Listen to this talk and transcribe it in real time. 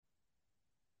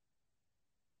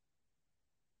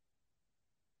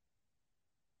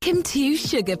Welcome to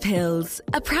Sugar Pills,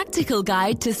 a practical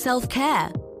guide to self-care,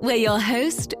 where your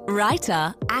host,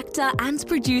 writer, actor, and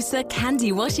producer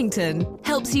Candy Washington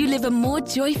helps you live a more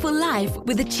joyful life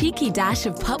with a cheeky dash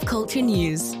of pop culture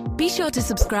news. Be sure to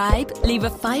subscribe, leave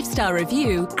a 5-star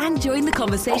review, and join the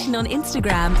conversation on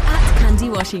Instagram at Candy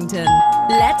Washington.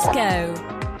 Let's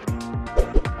go.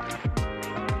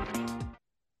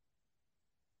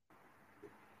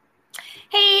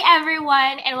 Hey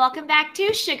everyone, and welcome back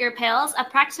to Sugar Pills, a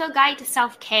practical guide to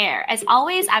self-care. As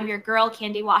always, I'm your girl,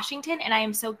 Candy Washington, and I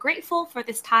am so grateful for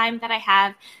this time that I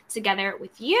have together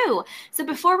with you. So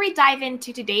before we dive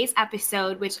into today's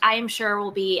episode, which I am sure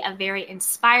will be a very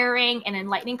inspiring and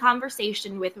enlightening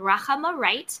conversation with Rahama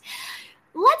Wright,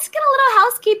 let's get a little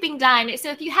housekeeping done. So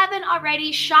if you haven't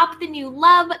already, shop the new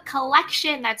Love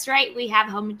collection. That's right. We have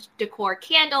home decor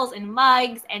candles and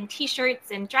mugs and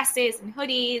t-shirts and dresses and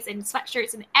hoodies and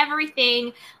sweatshirts and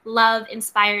everything Love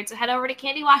inspired. So head over to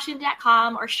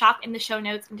candywashington.com or shop in the show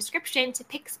notes and description to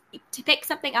pick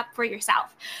something up for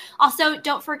yourself. Also,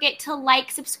 don't forget to like,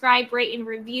 subscribe, rate, and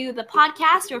review the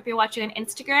podcast, or if you're watching on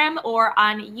Instagram or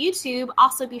on YouTube,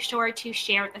 also be sure to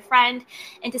share with a friend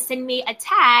and to send me a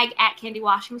tag at Candy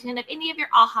Washington of any of your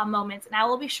aha moments, and I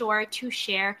will be sure to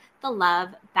share the love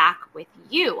back with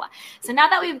you. So now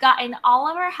that we've gotten all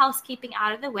of our housekeeping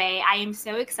out of the way, I am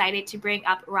so excited to bring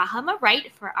up Rahama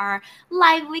Wright for our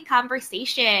lively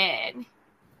conversation.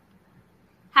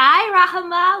 Hi,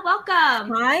 Rahama.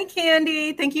 Welcome. Hi,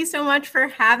 Candy. Thank you so much for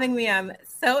having me. I'm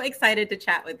so excited to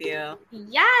chat with you.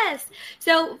 Yes.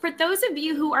 So for those of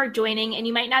you who are joining and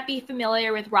you might not be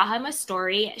familiar with Rahama's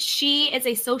story, she is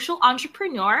a social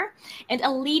entrepreneur and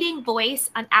a leading voice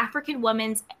on African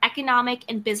women's economic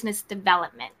and business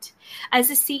development. As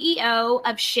the CEO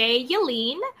of Shea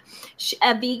Yeleen,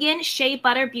 a vegan shea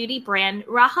butter beauty brand,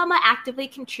 Rahama actively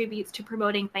contributes to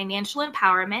promoting financial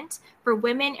empowerment for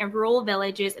women in rural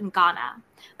villages in Ghana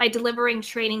by delivering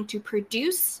training to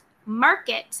produce,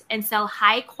 market, and sell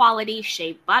high-quality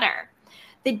shea butter.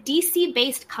 The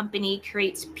DC-based company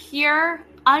creates pure,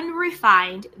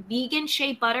 unrefined vegan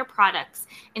shea butter products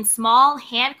in small,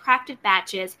 handcrafted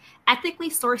batches, ethically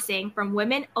sourcing from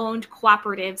women-owned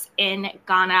cooperatives in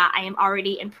Ghana. I am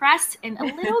already impressed and a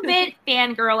little bit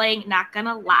fangirling, not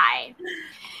gonna lie.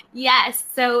 Yes,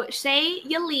 so Shea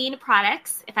Yeleen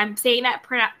products, if I'm saying that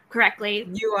correctly.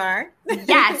 You are.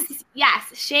 Yes.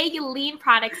 Shea Yeleen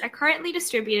products are currently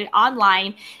distributed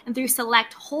online and through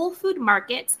select Whole Food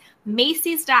markets,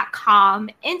 Macy's.com,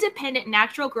 independent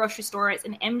natural grocery stores,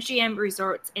 and MGM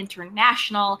Resorts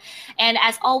International. And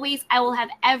as always, I will have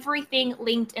everything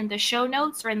linked in the show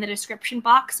notes or in the description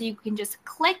box, so you can just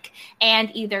click and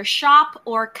either shop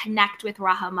or connect with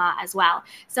Rahama as well.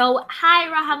 So hi,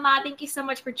 Rahama. Thank you so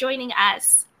much for joining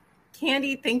us.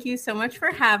 Candy, thank you so much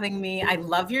for having me. I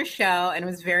love your show and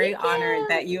was very honored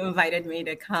that you invited me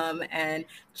to come and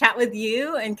chat with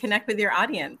you and connect with your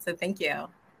audience. So thank you.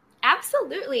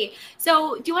 Absolutely.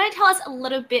 So do you want to tell us a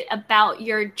little bit about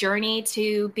your journey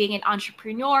to being an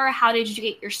entrepreneur? How did you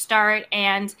get your start?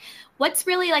 And what's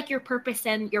really like your purpose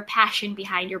and your passion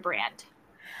behind your brand?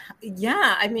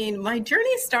 Yeah, I mean, my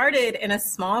journey started in a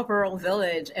small rural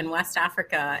village in West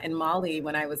Africa, in Mali,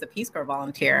 when I was a Peace Corps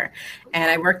volunteer.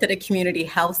 And I worked at a community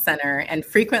health center. And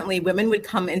frequently women would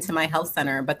come into my health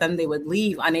center, but then they would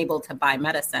leave unable to buy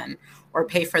medicine or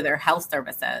pay for their health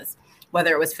services,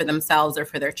 whether it was for themselves or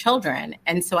for their children.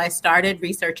 And so I started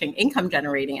researching income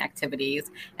generating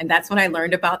activities. And that's when I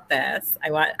learned about this.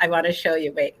 I want to show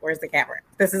you. Wait, where's the camera?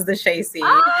 This is the shea seed.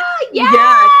 Oh,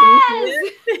 yes!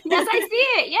 Yeah, yes, I see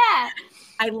it. Yeah.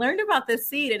 I learned about this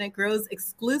seed, and it grows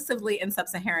exclusively in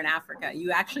sub-Saharan Africa.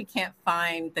 You actually can't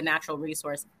find the natural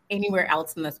resource anywhere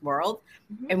else in this world.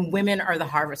 Mm-hmm. And women are the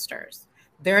harvesters.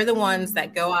 They're the ones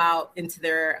that go out into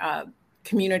their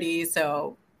communities.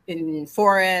 So in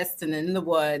forests and in the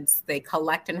woods, they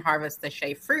collect and harvest the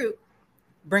shea fruit,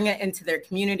 bring it into their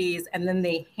communities, and then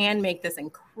they hand make this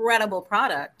incredible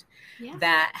product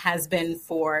that has been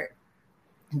for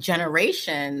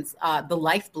generations, the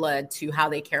lifeblood to how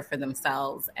they care for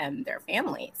themselves and their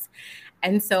families.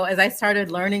 And so as I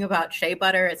started learning about shea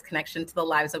butter, its connection to the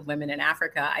lives of women in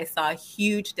Africa, I saw a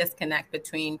huge disconnect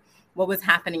between what was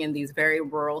happening in these very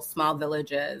rural, small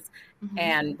villages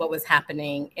and what was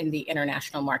happening in the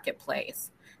international marketplace.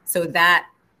 So that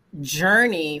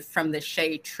journey from the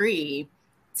shea tree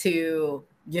to,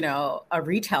 a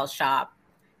retail shop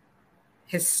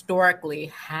historically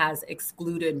has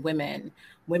excluded women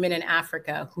in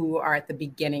Africa who are at the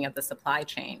beginning of the supply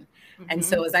chain. Mm-hmm. And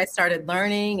so as I started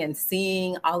learning and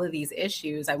seeing all of these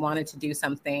issues, I wanted to do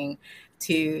something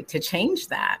to change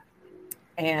that.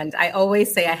 And I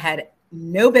always say I had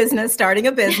no business starting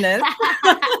a business.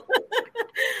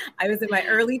 I was in my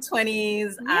early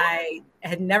 20s. Yeah. I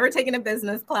had never taken a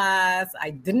business class. I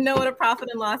didn't know what a profit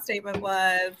and loss statement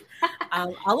was.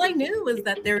 All I knew was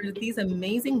that there were these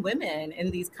amazing women in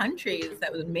these countries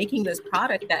that was making this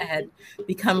product that had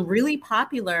become really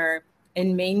popular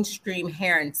in mainstream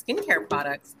hair and skincare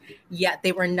products, yet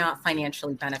they were not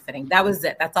financially benefiting. That was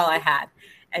it. That's all I had.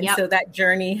 And so that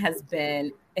journey has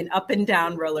been an up and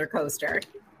down roller coaster.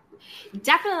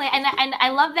 Definitely. And I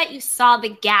love that you saw the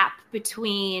gap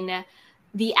between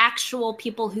the actual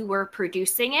people who were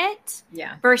producing it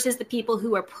versus the people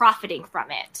who were profiting from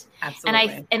it.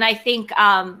 Absolutely. And I think,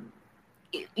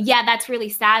 that's really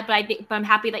sad, but I'm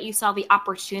happy that you saw the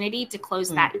opportunity to close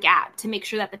that gap, to make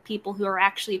sure that the people who are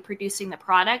actually producing the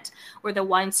product were the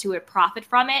ones who would profit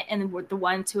from it and were the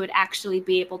ones who would actually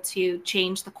be able to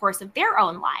change the course of their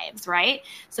own lives, right?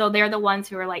 So they're the ones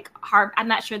who are like, I'm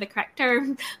not sure the correct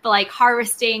term, but like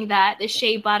harvesting the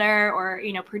shea butter or,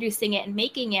 producing it and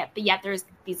making it, but yet there's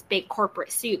these big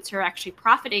corporate suits who are actually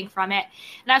profiting from it.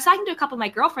 And I was talking to a couple of my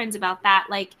girlfriends about that,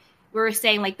 like, we were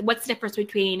saying, like, what's the difference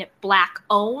between Black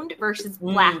owned versus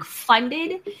Black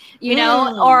funded,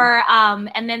 or,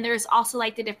 and then there's also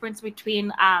like the difference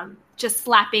between just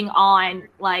slapping on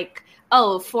like,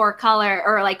 for color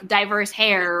or like diverse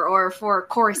hair or for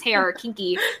coarse hair or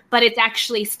kinky, but it's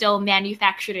actually still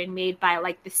manufactured and made by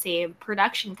like the same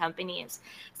production companies.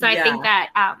 So I think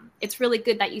that it's really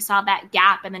good that you saw that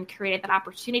gap and then created that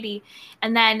opportunity.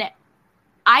 And then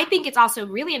I think it's also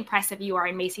really impressive. You are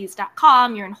in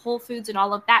Macy's.com, you're in Whole Foods and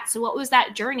all of that. So what was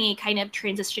that journey kind of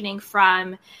transitioning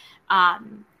from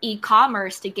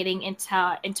e-commerce to getting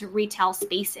into retail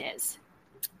spaces?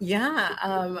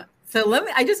 Yeah. So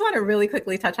I just want to really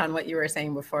quickly touch on what you were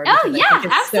saying before. Oh, yeah, I think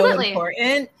it's absolutely. So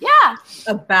important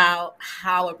about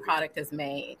how a product is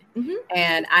made. Mm-hmm.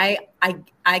 And I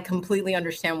completely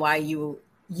understand why you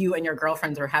and your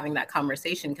girlfriends are having that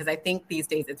conversation, because I think these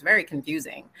days it's very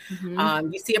confusing.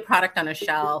 Mm-hmm. You see a product on a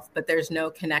shelf, but there's no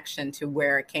connection to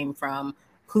where it came from,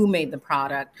 who made the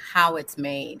product, how it's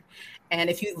made. And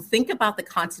if you think about the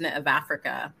continent of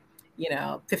Africa,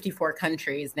 54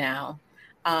 countries now,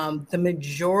 the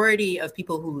majority of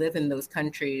people who live in those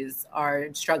countries are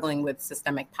struggling with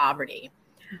systemic poverty.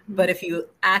 Mm-hmm. But if you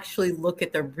actually look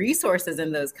at the resources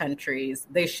in those countries,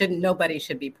 nobody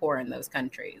should be poor in those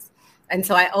countries. And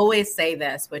so I always say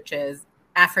this, which is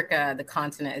Africa, the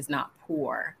continent, is not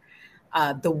poor.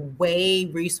 The way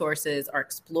resources are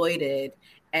exploited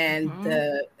and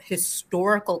the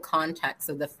historical context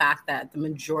of the fact that the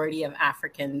majority of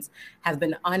Africans have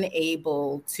been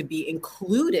unable to be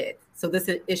included. So this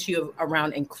is issue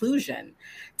around inclusion,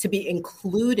 to be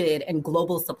included in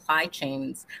global supply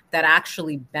chains that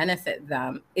actually benefit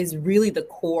them is really the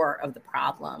core of the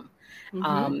problem.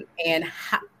 Mm-hmm.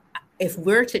 If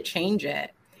we're to change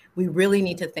it, we really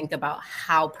need to think about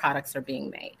how products are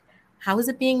being made. How is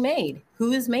it being made?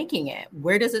 Who is making it?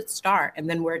 Where does it start? And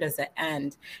then where does it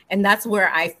end? And that's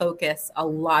where I focus a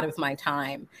lot of my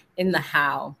time, in the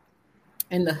how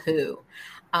and the who.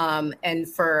 And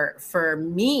for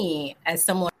me, as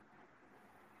someone,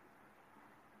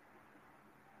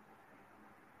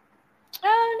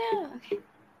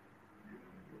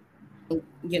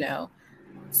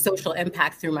 social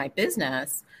impact through my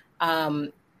business,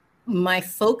 my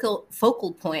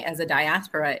focal point as a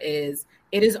diaspora is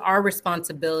it is our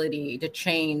responsibility to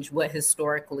change what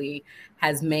historically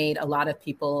has made a lot of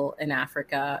people in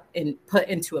Africa put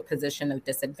into a position of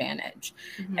disadvantage.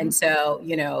 Mm-hmm. And so,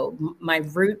 my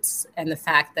roots and the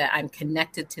fact that I'm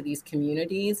connected to these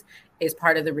communities is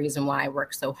part of the reason why I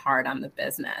work so hard on the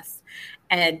business.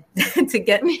 And to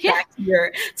get back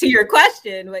to your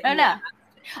question, wait.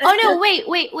 I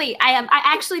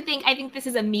think this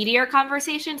is a meatier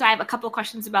conversation. So I have a couple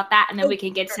questions about that, and then we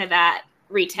can get to that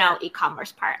retail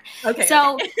e-commerce part. Okay.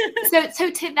 So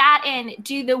to that end,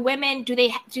 do the women, do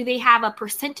they have a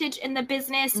percentage in the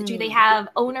business? Do they have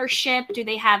ownership? Do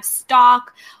they have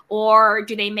stock, or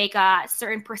do they make a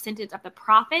certain percentage of the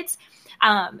profits?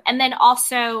 And then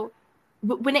also,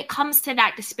 when it comes to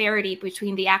that disparity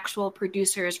between the actual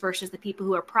producers versus the people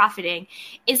who are profiting,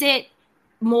 is it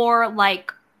more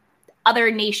like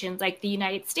other nations like the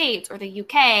United States or the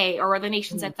UK or other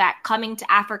nations that coming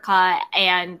to Africa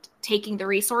and taking the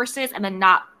resources and then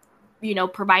not,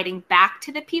 providing back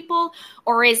to the people?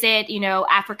 Or is it,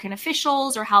 African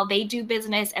officials or how they do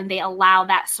business and they allow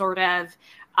that sort of,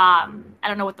 I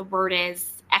don't know what the word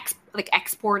is,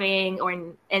 exporting,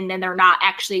 and then they're not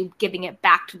actually giving it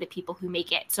back to the people who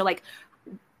make it. So like,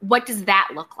 what does that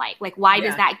look like? Like, why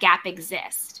does that gap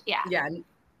exist? Yeah.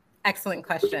 Excellent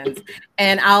questions.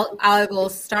 And I will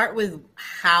start with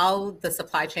how the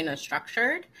supply chain is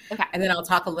structured. Okay. And then I'll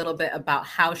talk a little bit about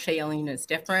how Shailene is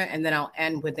different. And then I'll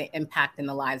end with the impact in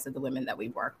the lives of the women that we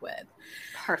work with.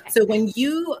 Perfect. So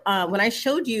when I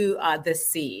showed you this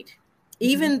seed,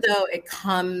 even though it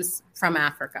comes from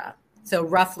Africa, so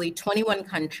roughly 21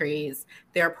 countries,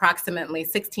 there are approximately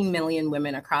 16 million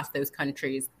women across those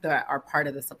countries that are part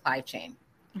of the supply chain.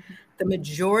 The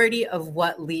majority of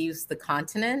what leaves the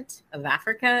continent of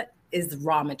Africa is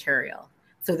raw material.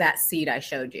 So that seed I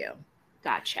showed you.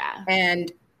 Gotcha.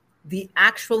 And the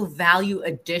actual value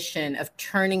addition of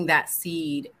turning that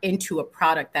seed into a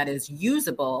product that is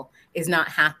usable is not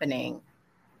happening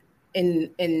in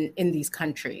these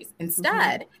countries.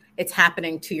 Instead, it's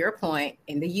happening, to your point,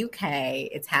 in the UK,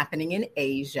 it's happening in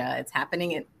Asia, it's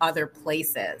happening in other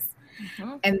places.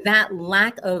 And that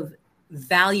lack of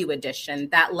value addition,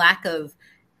 that lack of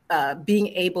being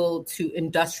able to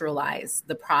industrialize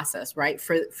the process, right,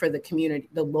 for the community,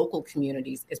 the local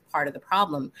communities, is part of the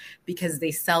problem, because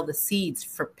they sell the seeds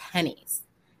for pennies.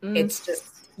 It's just,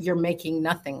 you're making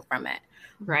nothing from it.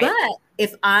 Right. But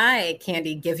if I,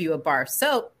 Candy, give you a bar of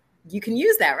soap, you can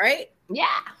use that, right? Yeah.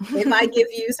 If I give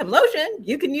you some lotion,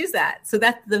 you can use that. So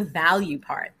that's the value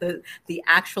part, the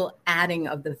actual adding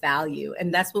of the value.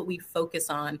 And that's what we focus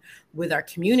on with our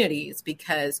communities,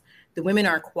 because the women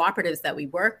in our cooperatives that we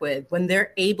work with, when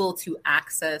they're able to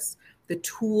access the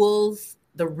tools,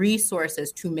 the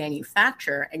resources to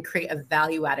manufacture and create a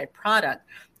value-added product,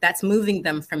 that's moving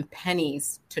them from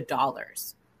pennies to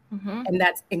dollars. And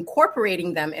that's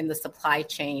incorporating them in the supply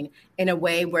chain in a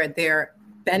way where they're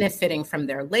benefiting from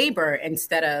their labor,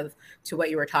 instead of, to what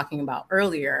you were talking about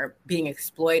earlier, being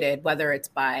exploited, whether it's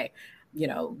by,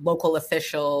 local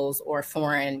officials or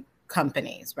foreign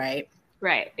companies, right?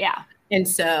 Right. Yeah. And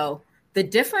so the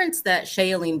difference that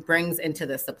Shailene brings into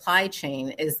the supply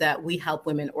chain is that we help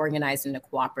women organize into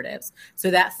cooperatives. So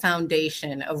that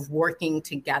foundation of working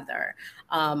together,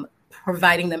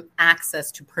 providing them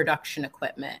access to production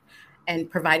equipment, and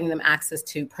providing them access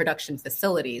to production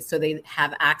facilities, so they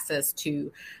have access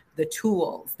to the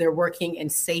tools. They're working in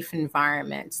safe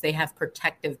environments. They have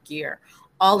protective gear,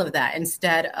 all of that,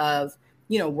 instead of,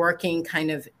 working kind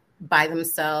of by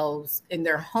themselves in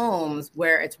their homes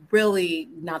where it's really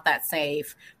not that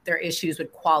safe. There are issues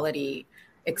with quality,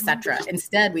 et cetera.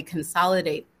 Instead, we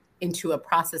consolidate into a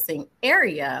processing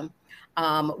area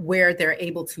where they're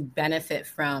able to benefit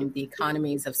from the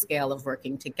economies of scale of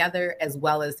working together, as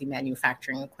well as the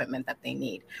manufacturing equipment that they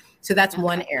need. So that's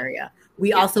one area.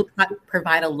 We also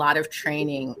provide a lot of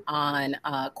training on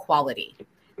quality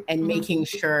and making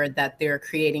sure that they're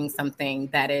creating something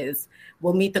that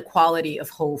will meet the quality of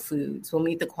Whole Foods, will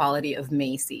meet the quality of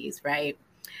Macy's, right?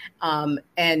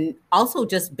 And also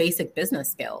just basic business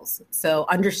skills. So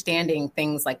understanding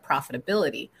things like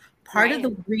profitability. Part of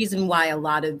the reason why a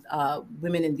lot of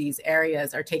women in these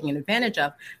areas are taking advantage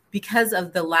of, because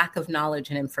of the lack of knowledge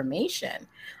and information.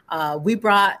 We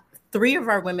brought 3 of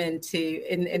our women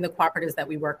in the cooperatives that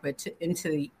we work with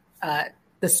into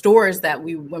the stores that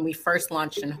when we first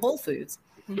launched in Whole Foods.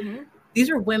 These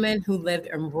are women who lived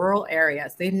in rural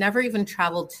areas. They've never even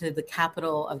traveled to the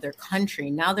capital of their country.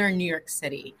 Now they're in New York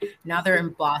City. Now they're in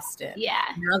Boston. Yeah.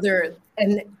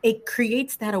 And it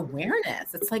creates that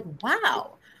awareness. It's like,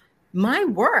 wow. My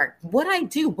work, what I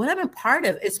do, what I'm a part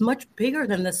of, is much bigger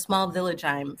than the small village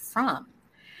I'm from.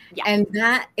 Yeah. And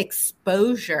that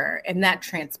exposure and that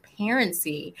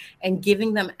transparency and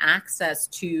giving them access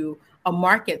to a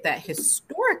market that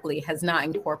historically has not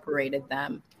incorporated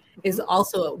them is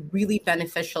also really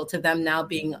beneficial to them now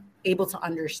being able to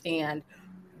understand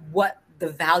what the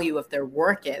value of their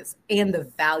work is and the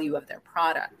value of their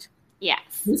product. Yes.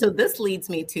 And so this leads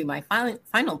me to my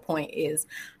final point is,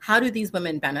 how do these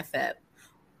women benefit?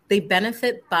 They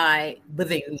benefit by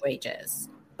living wages,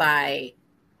 by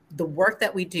the work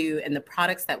that we do and the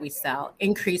products that we sell,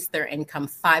 increase their income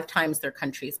 5 times their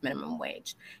country's minimum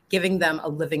wage, giving them a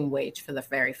living wage for the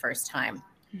very first time.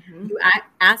 You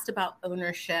asked about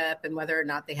ownership and whether or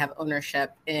not they have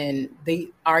ownership in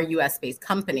our US-based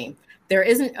company. There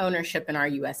isn't ownership in our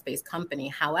US-based company.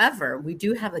 However, we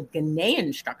do have a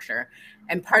Ghanaian structure.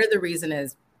 And part of the reason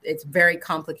is it's very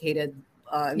complicated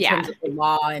in terms of the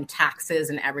law and taxes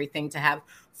and everything to have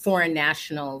foreign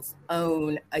nationals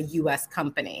own a US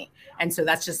company. And so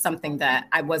that's just something that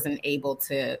I wasn't able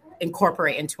to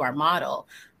incorporate into our model.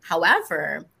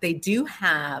 However, they do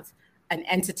have an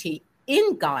entity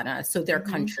in Ghana, so their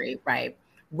country, right,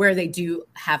 where they do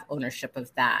have ownership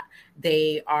of that.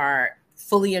 They are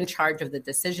fully in charge of the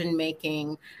decision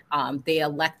making. They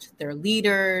elect their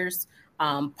leaders.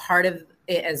 Part of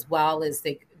it as well is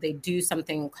they do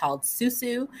something called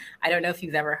Susu. I don't know if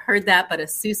you've ever heard that, but a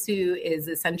Susu is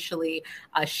essentially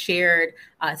a shared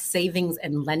savings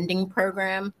and lending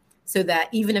program, so that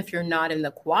even if you're not in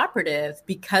the cooperative,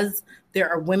 because there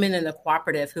are women in the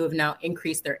cooperative who have now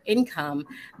increased their income,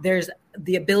 there's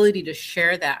the ability to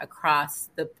share that across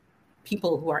the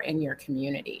people who are in your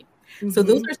community. Mm-hmm. So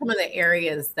those are some of the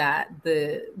areas that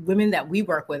the women that we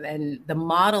work with and the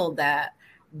model that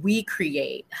we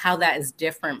create, how that is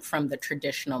different from the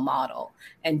traditional model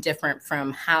and different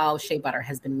from how shea butter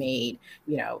has been made,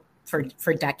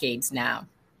 for decades now.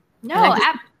 No,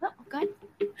 good.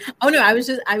 Oh no, I was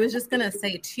just gonna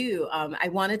say too. I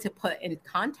wanted to put in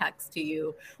context to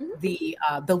you the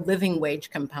living wage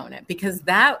component, because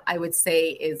that I would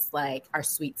say is like our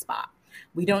sweet spot.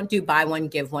 We don't do buy one,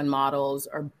 give one models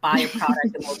or buy a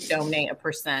product and we'll donate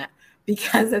 1%,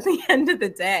 because at the end of the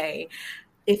day,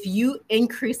 if you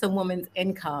increase a woman's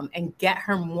income and get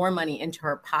her more money into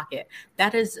her pocket,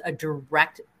 that is a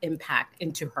direct impact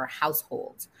into her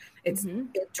household. It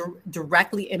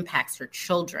directly impacts her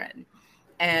children.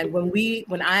 And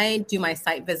when I do my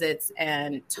site visits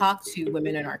and talk to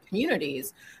women in our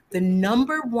communities, the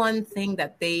number one thing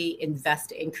that they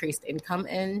invest increased income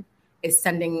in is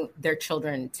sending their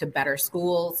children to better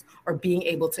schools or being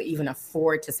able to even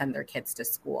afford to send their kids to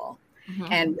school. Mm-hmm.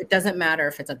 And it doesn't matter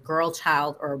if it's a girl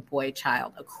child or a boy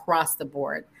child, across the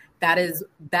board.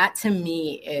 That to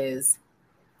me is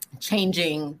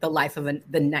changing the life of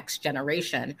the next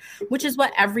generation, which is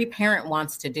what every parent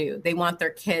wants to do. They want their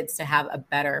kids to have a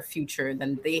better future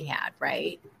than they had,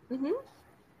 right? Mm-hmm.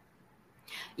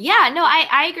 Yeah, no,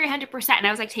 I agree 100%. And I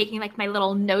was like taking like my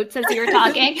little notes as you were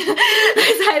talking so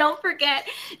I don't forget.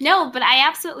 No, but I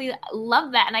absolutely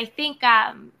love that. And I think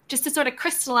just to sort of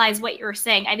crystallize what you were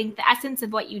saying, I think the essence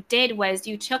of what you did was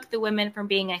you took the women from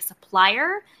being a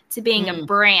supplier to being a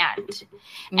brand.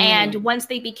 And once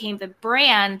they became the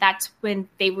brand, that's when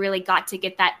they really got to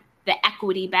get the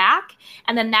equity back.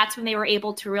 And then that's when they were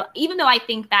able to even though I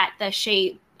think that the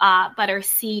shea butter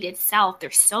seed itself,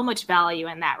 there's so much value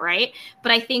in that, right?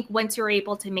 But I think once you're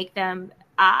able to make them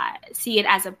see it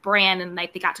as a brand, and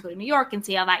like they got to go to New York and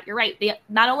see all that, you're right. They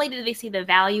not only did they see the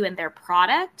value in their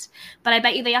product, but I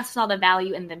bet you they also saw the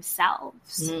value in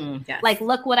themselves. Yes. Like,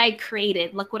 look what I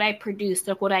created, look what I produced,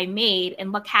 look what I made,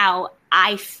 and look how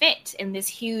I fit in this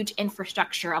huge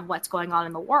infrastructure of what's going on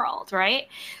in the world, right?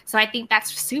 So I think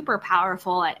that's super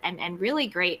powerful and really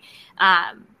great.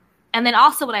 And then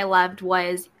also what I loved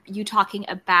was you talking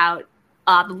about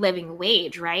the living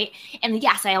wage, right? And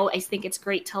yes, I always think it's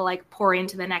great to like pour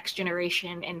into the next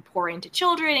generation and pour into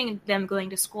children and them going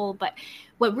to school. But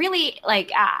what really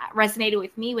like resonated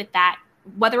with me with that,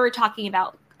 whether we're talking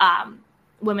about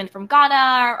women from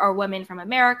Ghana or women from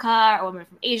America or women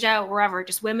from Asia or wherever,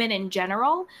 just women in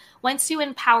general, once you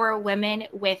empower women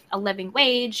with a living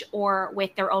wage or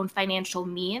with their own financial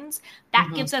means, that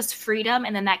gives us freedom,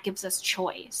 and then that gives us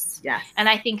choice. Yes. And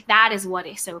I think that is what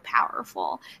is so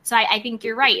powerful. So I think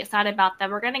you're right. It's not about that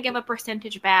we're going to give a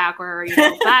percentage back or,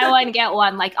 buy one, get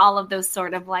one, like all of those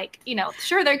sort of like,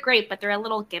 sure, they're great, but they're a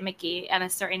little gimmicky at a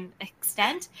certain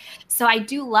extent. So I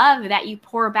do love that you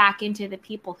pour back into the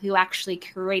people who actually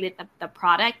created the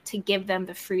product to give them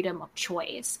the freedom of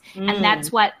choice. And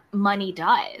that's what money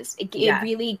does. It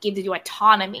really gives you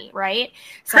autonomy, right?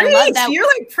 So Preach. I love that. You're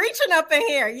like preaching up in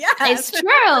here. Yes.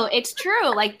 It's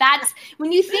true. Like that's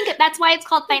when you think that's why it's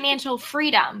called financial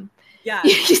freedom. Yeah.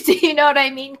 You know what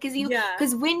I mean?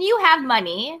 Because when you have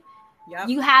money,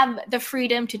 you have the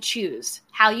freedom to choose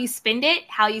how you spend it,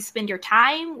 how you spend your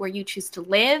time, where you choose to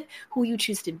live, who you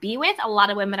choose to be with. A lot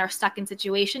of women are stuck in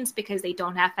situations because they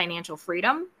don't have financial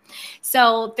freedom.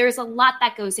 So there's a lot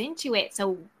that goes into it.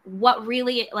 So what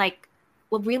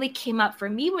really came up for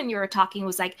me when you were talking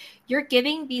was like, you're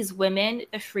giving these women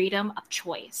the freedom of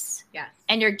choice. Yes.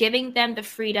 And you're giving them the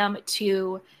freedom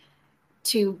to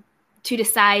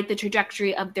decide the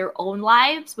trajectory of their own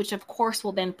lives, which of course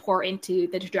will then pour into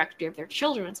the trajectory of their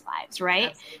children's lives, right?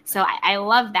 Absolutely. So I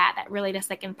love that really just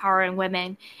like empowering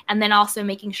women, and then also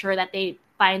making sure that they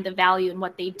find the value in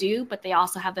what they do, but they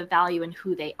also have the value in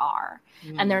who they are.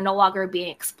 And they're no longer being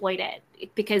exploited,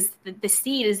 because the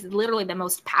seed is literally the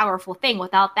most powerful thing.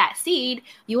 Without that seed,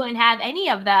 you wouldn't have any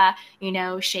of the,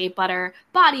 shea butter,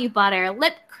 body butter,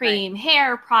 lip cream,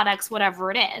 hair products, whatever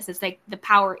it is. It's like the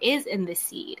power is in the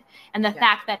seed. And the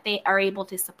fact that they are able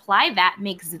to supply that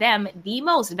makes them the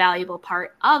most valuable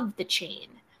part of the chain.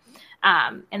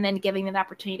 And then giving them the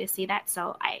opportunity to see that.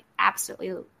 So I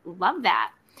absolutely love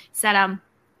that.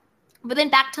 But then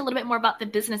back to a little bit more about the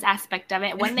business aspect of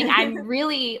it. One thing I'm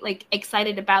really like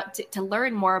excited about to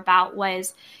learn more about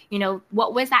was,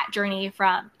 what was that journey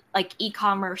from like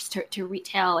e-commerce to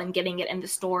retail and getting it in the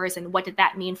stores, and what did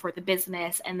that mean for the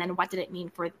business, and then what did it mean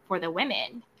for the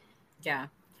women? Yeah.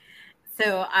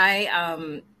 So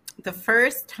the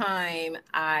first time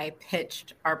I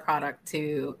pitched our product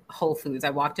to Whole Foods, I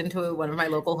walked into one of my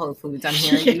local Whole Foods. I'm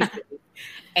here in DC,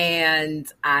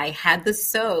 and I had the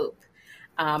soap.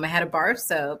 I had a bar of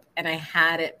soap, and I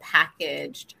had it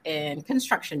packaged in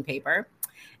construction paper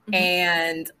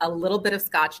and a little bit of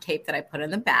Scotch tape that I put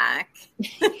in the back.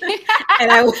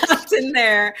 And I walked in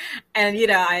there, and,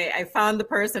 I found the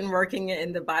person working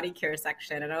in the body care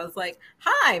section. And I was like,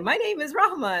 hi, my name is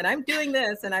Rahma, and I'm doing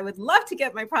this, and I would love to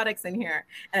get my products in here.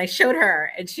 And I showed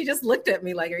her, and she just looked at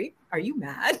me like, are you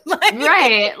mad?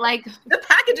 Right. Like, the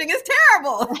packaging is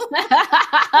terrible.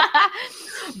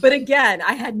 But again,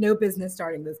 I had no business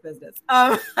starting this business.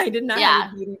 I did not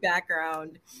have a beauty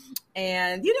background.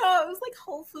 And, it was like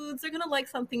Whole Foods. They're going to like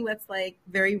something that's like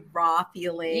very raw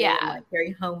feeling, and like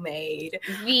very homemade.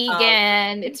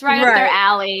 Vegan. It's right up their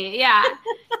alley. Yeah.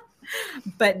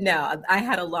 But no, I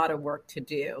had a lot of work to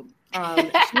do.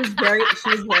 She was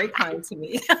very kind to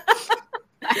me.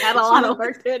 I had a lot of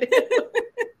work to do.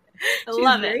 I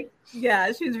love it.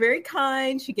 Yeah, she was very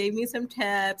kind. She gave me some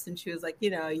tips, and she was like,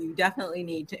 you definitely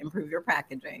need to improve your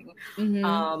packaging.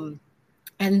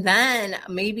 And then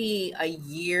maybe a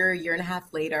year and a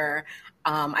half later,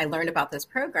 I learned about this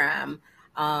program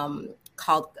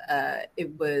called,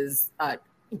 it was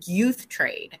Youth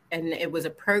Trade. And it was a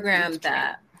program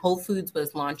that Whole Foods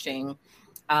was launching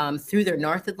through their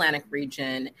North Atlantic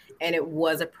region. And it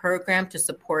was a program to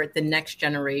support the next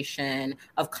generation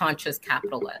of conscious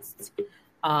capitalists.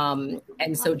 And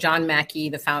so John Mackey,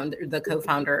 the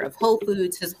co-founder of Whole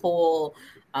Foods, his whole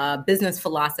business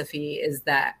philosophy is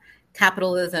that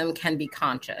capitalism can be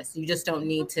conscious. You just don't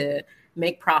need to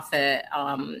make profit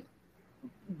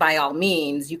by all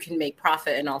means. You can make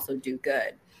profit and also do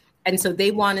good. And so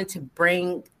they wanted to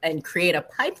bring and create a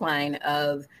pipeline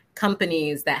of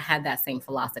companies that had that same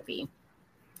philosophy.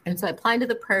 And so I applied to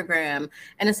the program,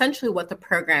 and essentially what the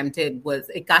program did was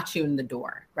it got you in the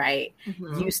door, right?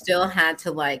 You still had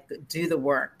to like do the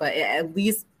work, but it at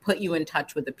least put you in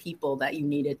touch with the people that you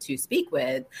needed to speak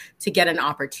with to get an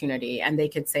opportunity, and they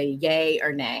could say yay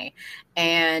or nay.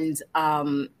 And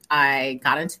I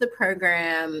got into the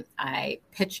program. I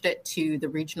pitched it to the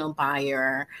regional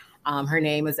buyer. Her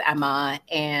name was Emma,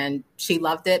 and she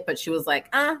loved it, but she was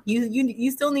like,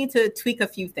 you still need to tweak a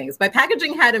few things. My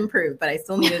packaging had improved, but I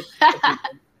still needed to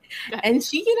And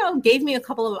she, gave me a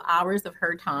couple of hours of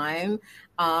her time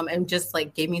and just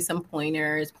like gave me some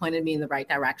pointers, pointed me in the right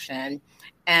direction.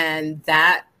 And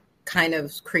that kind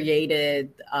of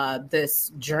created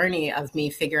this journey of me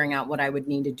figuring out what I would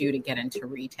need to do to get into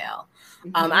retail.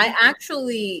 I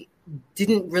actually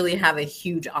didn't really have a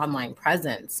huge online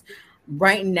presence.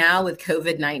 Right now with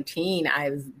COVID-19,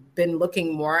 I've been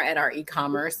looking more at our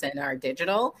e-commerce and our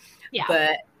digital,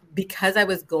 but because I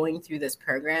was going through this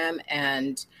program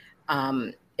and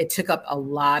it took up a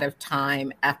lot of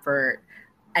time, effort,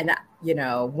 and,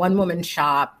 one woman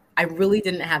shop, I really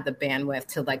didn't have the bandwidth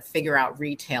to like figure out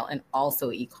retail and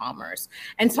also e-commerce.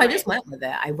 And so I just went with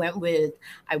it. I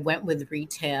went with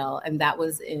retail, and that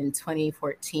was in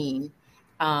 2014.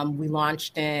 We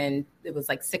launched it was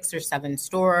like 6 or 7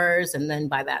 stores. And then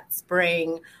by that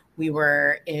spring, we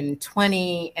were in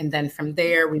 20. And then from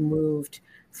there, we moved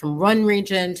from one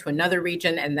region to another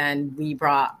region. And then we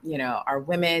brought, our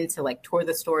women to like tour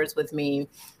the stores with me,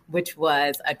 which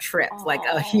was a trip, like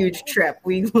a huge trip.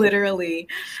 We literally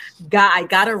I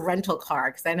got a rental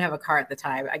car because I didn't have a car at the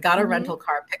time. I got a rental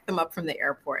car, picked them up from the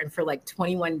airport. And for like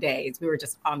 21 days, we were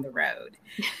just on the road,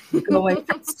 going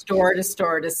from store to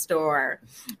store to store.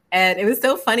 And it was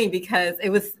so funny because it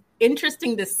was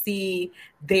interesting to see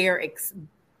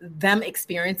them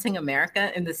experiencing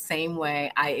America in the same way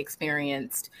I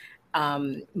experienced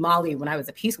Mali when I was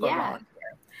a Peace Corps volunteer.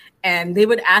 And they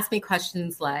would ask me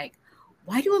questions like,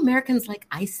 why do Americans like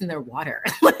ice in their water?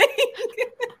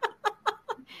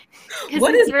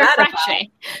 What is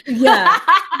refreshing? Yeah.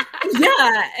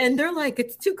 And they're like,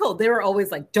 it's too cold. They were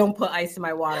always like, don't put ice in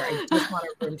my water. I just want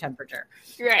it room temperature.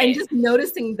 Right. And just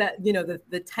noticing that,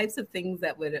 the types of things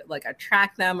that would like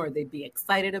attract them or they'd be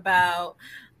excited about.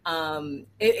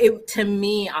 It to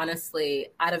me, honestly,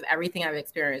 out of everything I've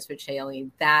experienced with Shaylee,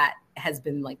 that has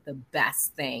been like the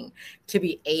best thing, to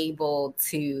be able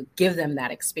to give them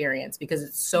that experience, because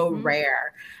it's so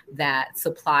rare that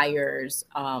suppliers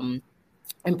and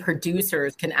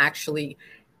producers can actually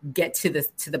get to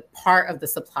the part of the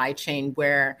supply chain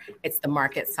where it's the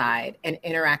market side and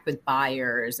interact with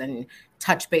buyers and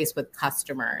touch base with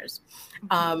customers.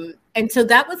 And so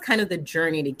that was kind of the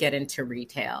journey to get into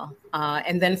retail.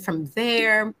 And then from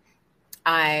there,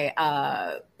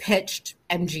 I pitched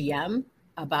MGM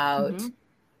about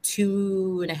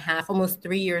 2.5, almost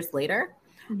 3 years later.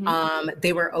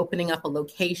 They were opening up a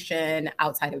location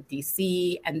outside of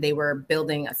DC, and they were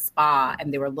building a spa,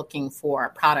 and they were looking for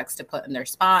products to put in their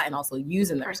spa and also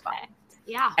use in their spa.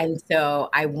 Yeah. And so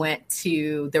I went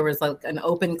there was like an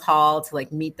open call to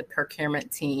like meet the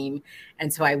procurement team.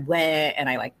 And so I went and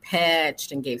I like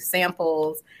pitched and gave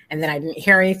samples, and then I didn't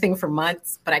hear anything for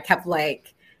months, but I kept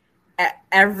like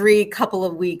every couple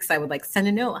of weeks I would like send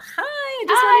a note. Hi,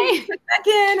 just wanted to check back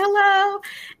in. Hello.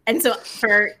 And so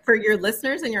for your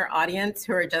listeners and your audience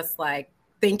who are just like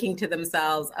thinking to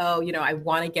themselves, oh, you know, I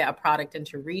want to get a product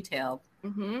into retail.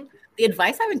 The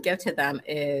advice I would give to them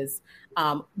is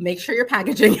make sure your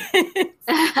packaging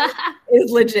is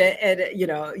legit and, you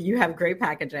know, you have great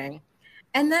packaging.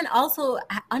 And then also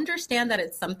understand that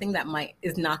it's something that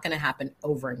is not going to happen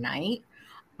overnight.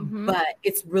 But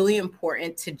it's really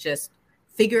important to just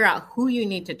figure out who you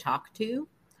need to talk to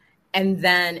and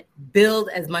then build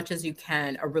as much as you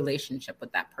can a relationship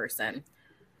with that person.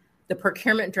 The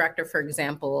procurement director, for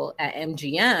example, at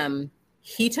MGM,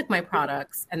 he took my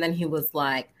products and then he was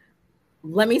like,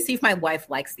 let me see if my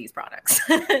wife likes these products.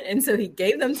 And so he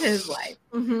gave them to his wife.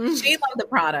 She loved the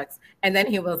products. And then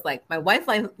he was like, my wife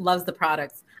loves the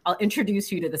products. I'll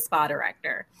introduce you to the spa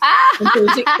director. And so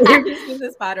she introduced me to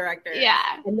the spa director. Yeah.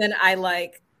 And then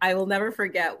I will never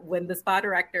forget when the spa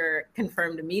director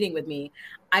confirmed a meeting with me.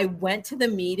 I went to the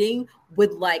meeting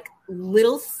with like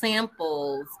little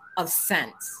samples of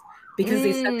scents because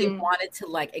they said they wanted to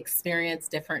like experience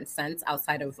different scents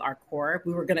outside of our core.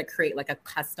 We were going to create like a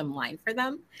custom line for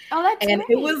them. Oh, that's And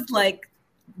great. it was like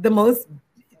the most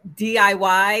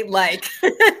DIY like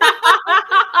thing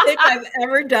I've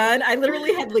ever done. I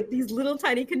literally had like these little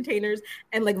tiny containers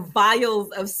and like vials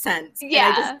of scents. Yeah.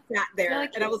 And I just sat there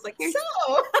like, and I was like, here's-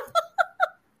 so.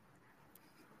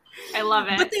 I love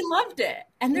it. But they loved it.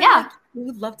 And they're like, we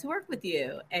would love to work with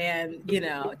you. And, you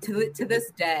know, to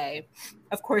this day,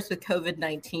 of course, with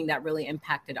COVID-19, that really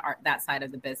impacted that side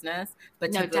of the business.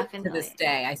 But to this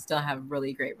day, I still have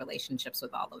really great relationships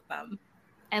with all of them.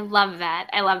 I love that.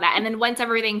 And then once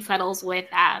everything settles with,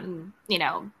 you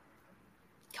know,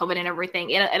 COVID and everything,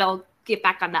 it'll get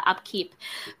back on the upkeep.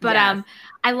 But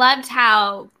I loved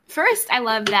I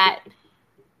love that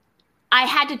I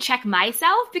had to check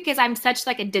myself because I'm such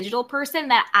like a digital person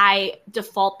that I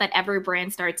default that every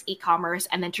brand starts e-commerce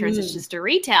and then transitions to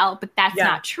retail, but that's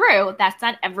not true. That's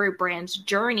not every brand's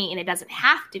journey, and it doesn't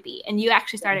have to be. And you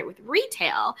actually started with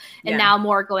retail and now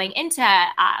more going into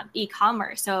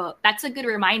e-commerce. So that's a good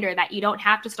reminder that you don't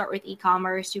have to start with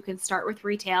e-commerce. You can start with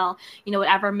retail, you know,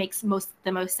 whatever makes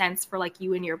the most sense for like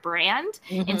you and your brand.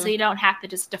 And so you don't have to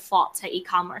just default to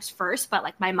e-commerce first, but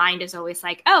like my mind is always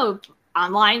like, oh,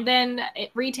 online than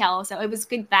retail. So it was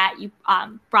good that you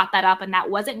brought that up and that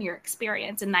wasn't your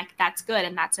experience, and that's good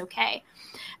and that's okay.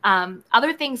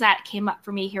 Other things that came up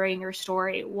for me hearing your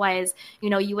story was, you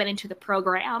know, you went into the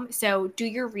program. So do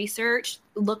your research,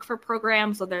 look for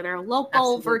programs, whether they're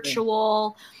local,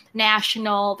 virtual,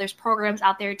 national. There's programs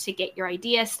out there to get your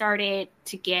idea started,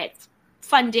 to get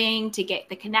funding, to get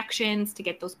the connections, to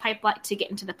get those to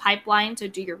get into the pipeline. So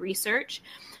do your research.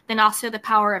 Then also the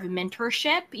power of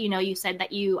mentorship. You know, you said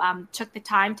that you took the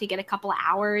time to get a couple of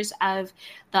hours of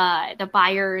the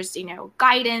buyer's, you know,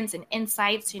 guidance and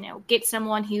insights, you know, get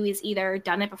someone who has either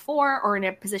done it before or in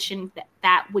a position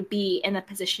that would be in a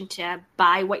position to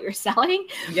buy what you're selling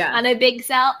on a big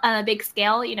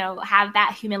scale, you know, have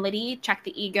that humility, check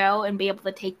the ego, and be able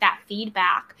to take that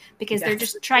feedback because they're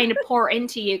just trying to pour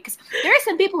into you. Because there are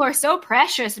some people who are so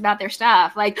precious about their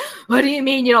stuff. Like, what do you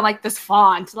mean you don't like this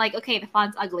font? Like, okay, the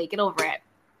font's ugly. Get over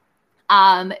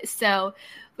it. So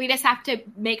we just have to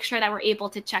make sure that we're able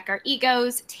to check our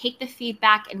egos, take the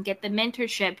feedback, and get the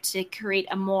mentorship to create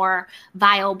a more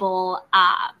viable,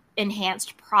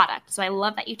 enhanced product. So I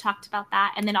love that you talked about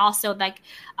that. And then also like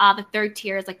the third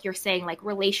tier is like you're saying, like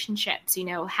relationships, you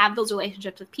know, have those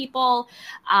relationships with people,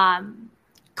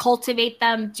 cultivate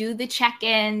them, do the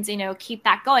check-ins, you know, keep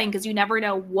that going because you never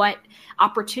know what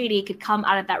opportunity could come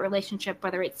out of that relationship,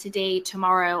 whether it's today,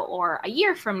 tomorrow, or a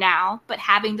year from now. But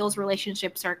having those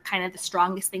relationships are kind of the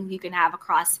strongest thing you can have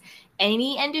across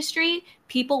any industry.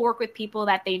 People work with people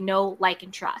that they know, like,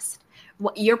 and trust.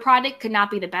 Your product could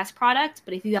not be the best product,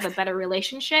 but if you have a better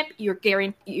relationship,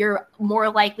 you're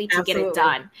more likely to get it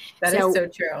done. That is so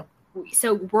true.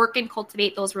 So work and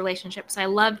cultivate those relationships. So I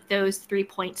loved those 3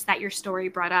 points that your story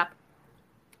brought up.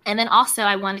 And then also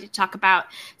I wanted to talk about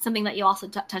something that you also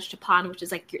touched upon, which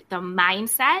is like the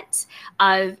mindset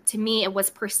of, to me, it was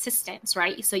persistence,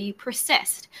 right? So you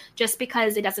persist just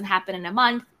because it doesn't happen in a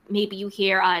month. maybe you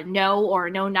hear a no, or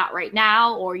no, not right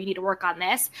now, or you need to work on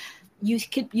this,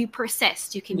 you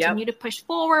persist. You continue to push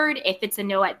forward. If it's a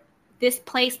no at this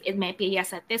place, it might be a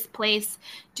yes at this place.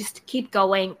 Just keep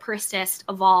going, persist,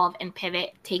 evolve, and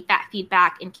pivot. Take that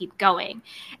feedback and keep going.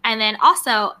 And then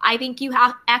also, I think you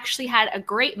have actually had a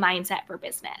great mindset for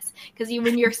business, because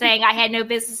when you're saying I had no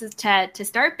businesses to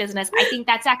start business, I think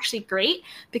that's actually great,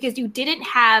 because you didn't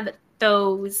have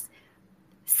those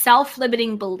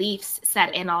self-limiting beliefs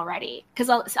set in already.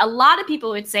 Because a lot of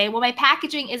people would say, well, my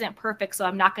packaging isn't perfect, so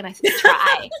I'm not going to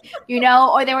try,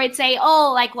 or they would say,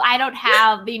 oh, like, well, I don't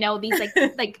have, these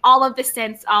like all of the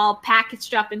scents all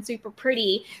packaged up and super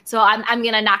pretty, so I'm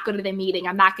going to not go to the meeting.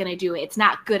 I'm not going to do it. It's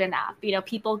not good enough.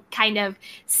 People kind of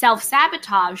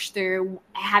self-sabotage through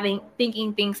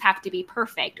thinking things have to be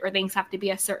perfect, or things have to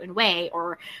be a certain way,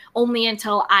 or only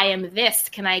until I am this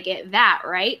can I get that,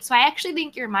 right? So I actually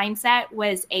think your mindset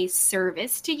was a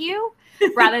service to you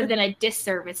rather than a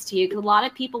disservice to you, because a lot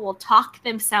of people will talk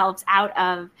themselves out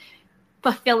of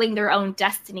fulfilling their own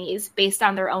destinies based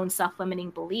on their own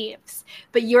self-limiting beliefs.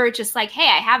 But you're just like, hey,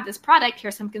 I have this product,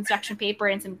 here's some construction paper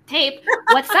and some tape,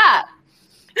 what's up?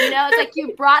 It's like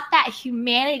you brought that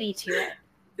humanity to it.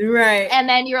 Right. And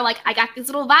then you're like, I got these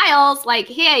little vials, like,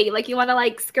 hey, like, you want to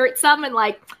like skirt some and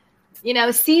like,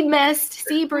 sea mist,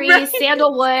 sea breeze, right,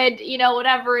 sandalwood,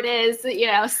 whatever it is,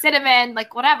 cinnamon,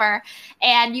 like whatever.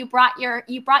 And you brought your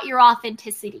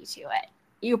authenticity to it.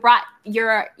 You brought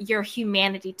your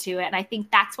humanity to it. And I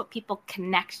think that's what people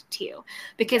connect to,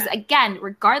 because again,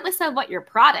 regardless of what your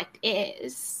product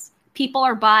is, people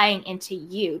are buying into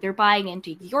you. They're buying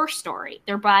into your story.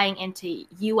 They're buying into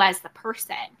you as the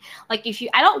person. Like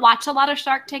I don't watch a lot of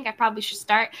Shark Tank. I probably should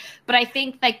start, but I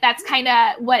think like that's kind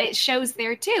of what it shows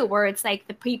there too, where it's like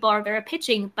the people they're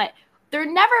pitching, but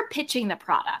they're never pitching the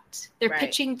product. They're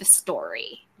pitching the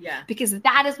story. Yeah. Because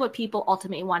that is what people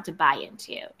ultimately want to buy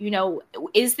into.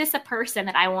 Is this a person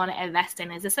that I want to invest in?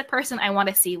 Is this a person I want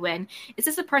to see win? Is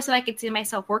this a person I could see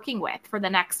myself working with for the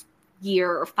next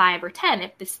year or 5 or 10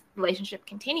 if this relationship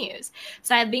continues?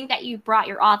 So I think that you brought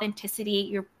your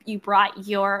authenticity, you brought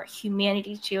your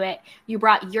humanity to it, you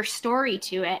brought your story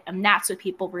to it, and that's what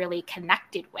people really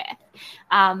connected with.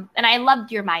 And I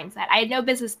loved your mindset. I had no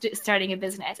business starting a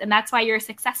business, and that's why you're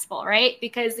successful, right?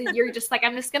 Because you're just like,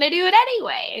 I'm just going to do it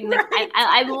anyway. And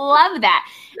I love that.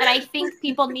 And I think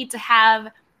people need to have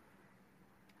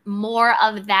more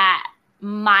of that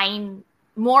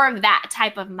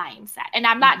type of mindset. And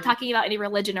I'm not talking about any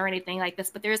religion or anything like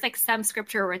this, but there's like some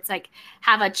scripture where it's like,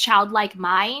 have a childlike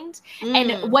mind.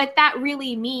 And what that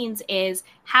really means is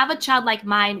have a childlike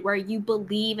mind where you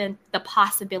believe in the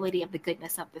possibility of the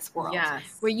goodness of this world,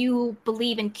 where you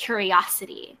believe in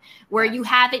curiosity, where you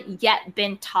haven't yet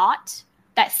been taught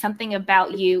that something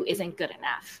about you isn't good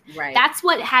enough. Right. That's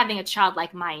what having a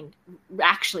childlike mind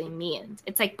actually means.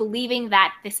 It's like believing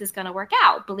that this is going to work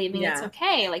out, believing it's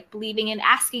okay, like believing in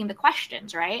asking the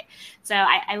questions, right? So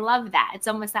I love that. It's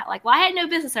almost that like, well, I had no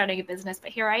business starting a business,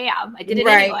 but here I am. I did it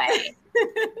anyway.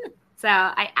 So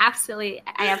I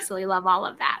absolutely love all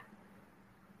of that.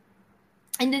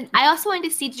 And then I also wanted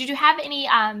to see, did you have any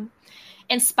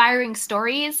inspiring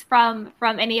stories from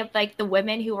any of like the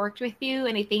women who worked with you?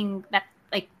 Anything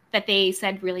that they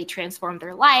said really transformed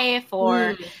their life,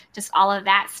 or just all of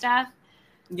that stuff?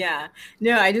 Yeah,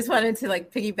 no, I just wanted to like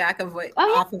piggyback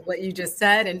off of what you just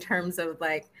said in terms of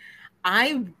like,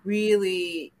 I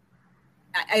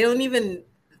don't even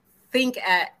think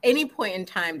at any point in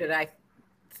time did I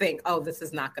think, oh, this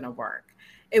is not going to work.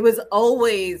 It was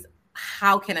always,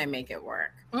 how can I make it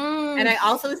work? And I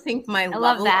also think my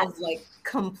level of like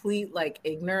complete like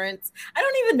ignorance, I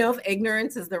don't even know if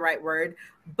ignorance is the right word,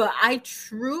 but I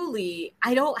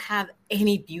don't have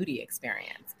any beauty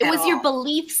experience. It was your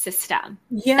belief system.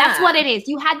 Yeah. That's what it is.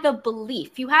 You had the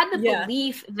belief. You had the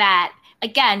belief that,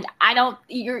 again,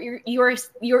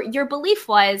 your belief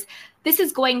was, this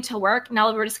is going to work.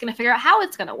 Now we're just going to figure out how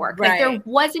it's going to work. Right. Like there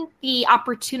wasn't the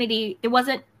opportunity. There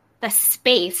wasn't the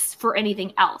space for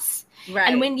anything else. Right.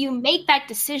 And when you make that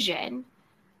decision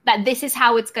that this is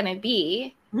how it's going to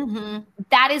be,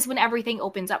 that is when everything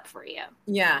opens up for you.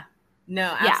 Yeah.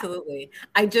 No, absolutely.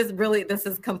 I just really, this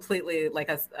is completely like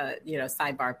a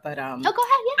sidebar, but go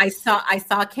ahead. Yeah. I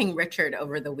saw King Richard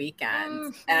over the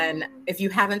weekend, and if you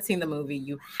haven't seen the movie,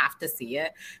 you have to see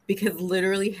it, because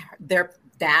literally their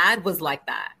dad was like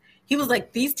that. He was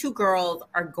like, these two girls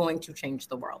are going to change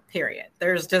the world, period.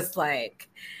 There's just like,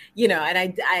 and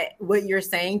I what you're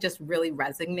saying just really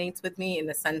resonates with me in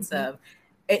the sense of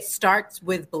it starts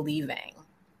with believing.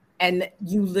 And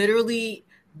you literally,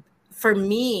 for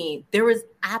me, there was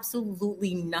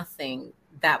absolutely nothing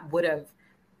that would have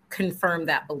confirmed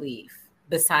that belief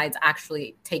besides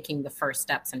actually taking the first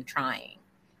steps and trying.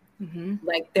 Mm-hmm.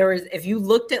 Like if you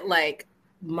looked at like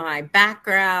my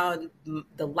background,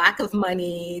 the lack of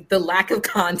money, the lack of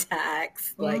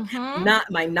contacts, like not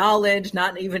my knowledge,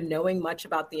 not even knowing much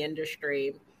about the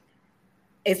industry.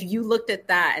 If you looked at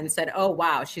that and said, oh,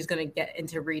 wow, she's going to get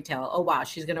into retail. Oh, wow,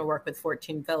 she's going to work with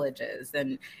 14 villages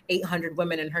and 800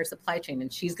 women in her supply chain,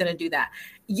 and she's going to do that.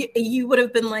 You would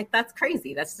have been like, that's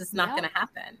crazy. That's just not going to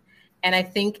happen. And I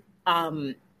think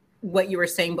what you were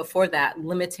saying before that,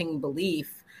 limiting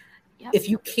belief, if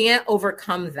you can't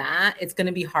overcome that, it's going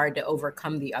to be hard to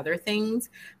overcome the other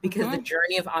things, because the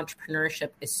journey of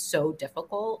entrepreneurship is so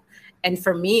difficult. And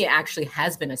for me, it actually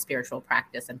has been a spiritual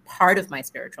practice and part of my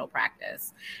spiritual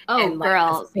practice. Oh, and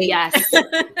girl. Yes.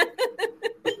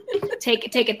 Take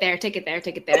it there. 'Cause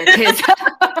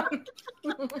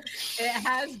it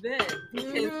has been,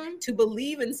 because to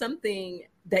believe in something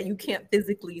that you can't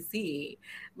physically see,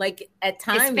 like at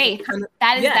times, it's faith.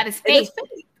 That is faith.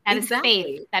 That is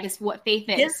faith. That is what faith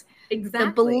is. Yes, exactly.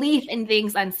 The belief in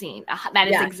things unseen. That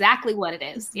is exactly what it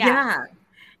is. Yeah.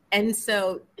 And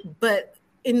so, but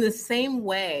in the same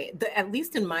way, at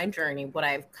least in my journey, what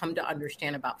I've come to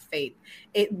understand about faith,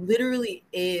 it literally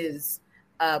is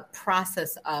a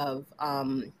process of,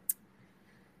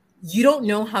 you don't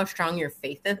know how strong your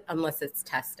faith is unless it's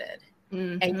tested.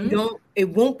 And it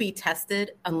won't be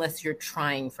tested unless you're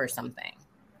trying for something.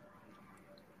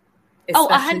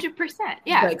 100%.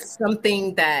 Yeah. Like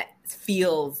something that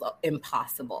feels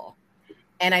impossible.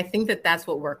 And I think that that's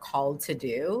what we're called to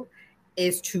do,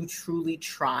 is to truly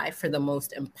try for the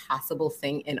most impossible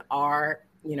thing in our,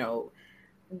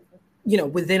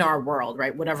 within our world,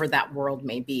 right? Whatever that world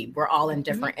may be. We're all in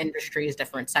different industries,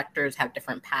 different sectors, have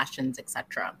different passions,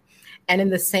 etc. And in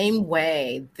the same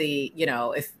way,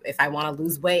 if I want to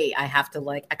lose weight, I have to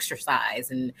like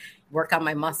exercise and work on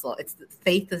my muscle.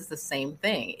 Faith is the same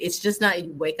thing. It's just not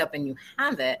you wake up and you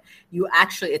have it. You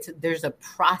actually, there's a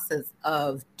process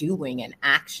of doing an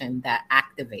action that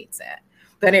activates it.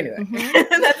 But anyway,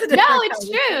 that's it's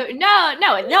true. No.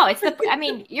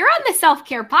 It's you're on the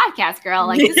self-care podcast, girl.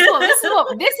 Like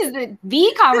this is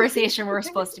the conversation we're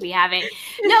supposed to be having.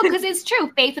 No, because it's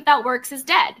true. Faith without works is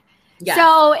dead. Yes.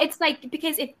 So it's like,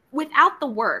 because without the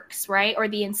works, right, or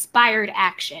the inspired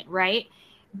action, right,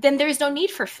 then there's no need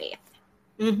for faith.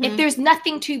 If there's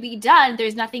nothing to be done,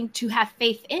 there's nothing to have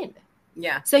faith in.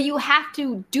 Yeah. So you have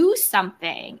to do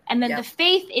something. And then the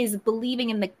faith is believing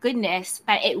in the goodness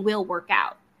that it will work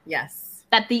out. Yes.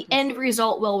 That the end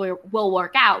result will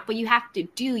work out. But you have to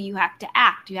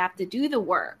act, you have to do the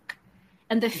work.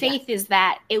 And the faith is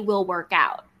that it will work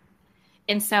out.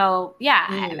 And so,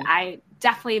 I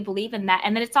definitely believe in that.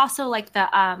 And then it's also like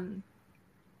the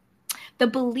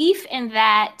belief in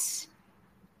that,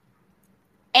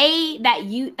 that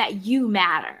you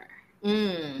matter.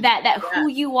 That who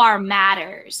you are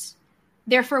matters.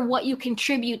 Therefore, what you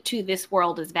contribute to this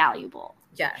world is valuable.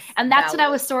 Yes. And that's what I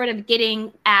was sort of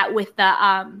getting at with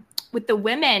the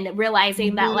women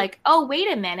realizing that, like, oh,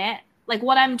 wait a minute, like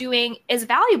what I'm doing is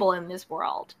valuable in this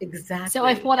world. Exactly. So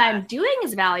if what I'm doing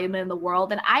is valuable in the world,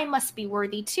 then I must be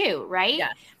worthy too, right?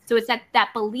 Yes. So it's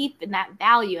that belief in that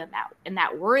value and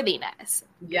that worthiness.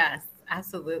 Yes,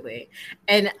 absolutely.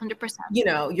 And 100%.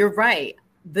 You're right.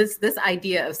 This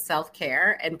idea of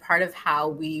self-care, and part of how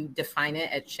we define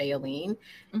it at Shailene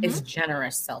is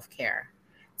generous self-care.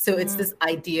 So it's this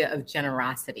idea of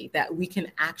generosity, that we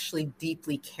can actually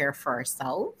deeply care for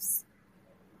ourselves,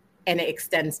 and it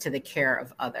extends to the care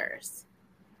of others.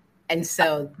 And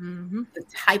so the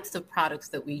types of products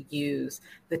that we use,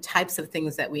 the types of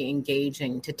things that we engage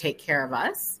in to take care of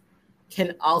us,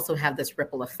 can also have this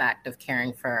ripple effect of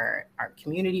caring for our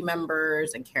community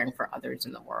members and caring for others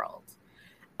in the world.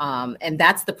 And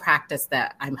that's the practice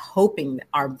that I'm hoping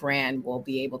our brand will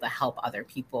be able to help other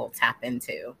people tap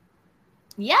into.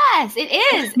 Yes, it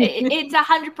is. It's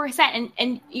 100%.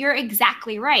 And you're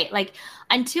exactly right. Like,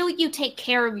 until you take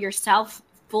care of yourself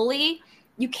fully,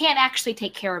 you can't actually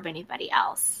take care of anybody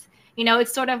else.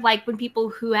 It's sort of like when people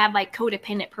who have like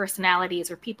codependent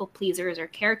personalities or people pleasers or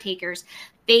caretakers,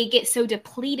 they get so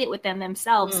depleted within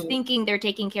themselves, thinking they're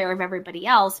taking care of everybody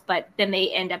else, but then they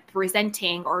end up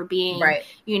resenting or being,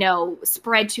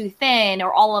 spread too thin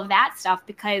or all of that stuff,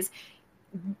 because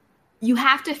you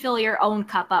have to fill your own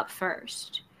cup up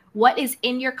first. What is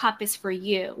in your cup is for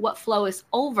you. What flows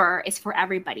over is for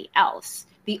everybody else.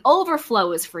 The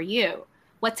overflow is for you.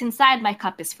 What's inside my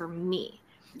cup is for me.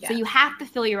 Yeah. So you have to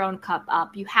fill your own cup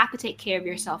up. You have to take care of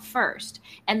yourself first.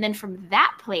 And then from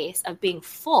that place of being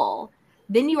full,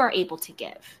 then you are able to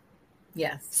give.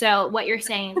 Yes. So what you're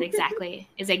saying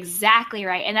is exactly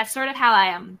right. And that's sort of how I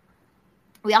am.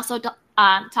 We also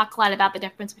talk a lot about the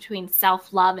difference between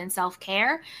self-love and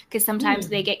self-care, because sometimes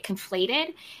they get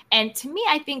conflated. And to me,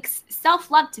 I think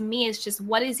self-love to me is just,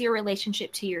 what is your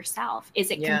relationship to yourself? Is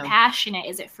it compassionate?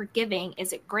 Is it forgiving?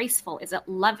 Is it graceful? Is it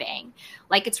loving?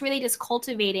 Like, it's really just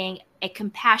cultivating a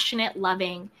compassionate,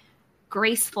 loving,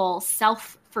 graceful,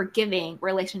 self-forgiving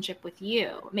relationship with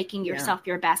you, making yourself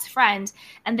your best friend.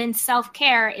 And then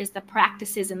self-care is the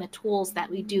practices and the tools that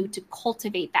we do to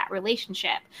cultivate that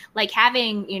relationship. Like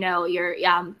having,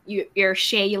 your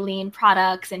Shea Lean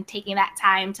products and taking that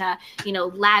time to,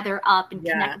 lather up and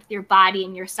connect with your body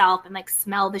and yourself and like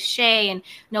smell the Shea and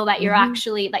know that you're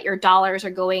actually, that your dollars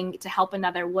are going to help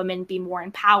another woman be more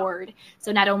empowered.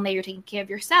 So not only you're taking care of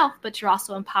yourself, but you're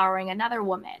also empowering another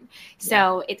woman.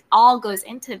 So it all goes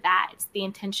into that. It's the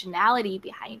intentionality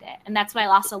behind it. And that's what I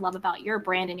also love about your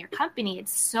brand and your company.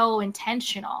 It's so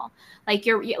intentional. Like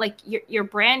your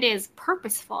brand is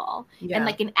purposeful in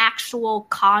like an actual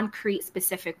concrete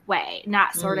specific way,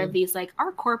 not sort of these like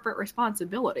our corporate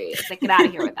responsibility. It's like, get out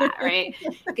of here with that, right?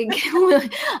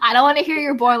 I don't want to hear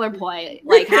your boilerplate.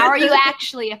 Like, how are you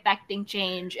actually affecting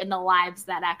change in the lives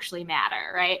that actually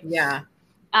matter, right? Yeah.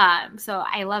 So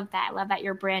I love that. I love that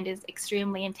your brand is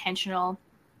extremely intentional.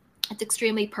 It's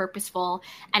extremely purposeful,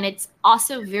 and it's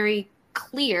also very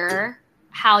clear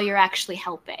how you're actually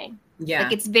helping. Yeah.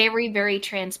 Like, it's very, very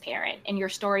transparent, and your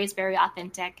story is very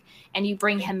authentic, and you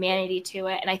bring humanity to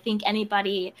it. And I think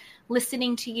anybody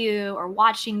listening to you or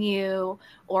watching you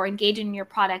or engaging in your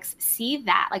products see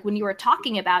that. Like, when you were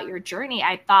talking about your journey,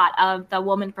 I thought of the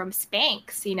woman from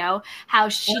Spanx, how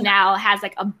she now has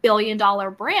like $1 billion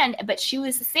brand, but she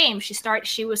was the same.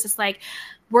 She was just like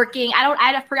working.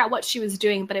 I forgot what she was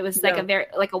doing, but it was like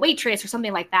a waitress or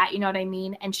something like that. You know what I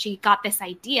mean? And she got this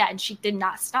idea and she did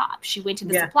not stop. She went to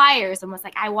the suppliers and was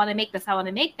like, I want to make this. I want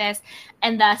to make this.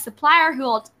 And the supplier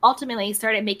who ultimately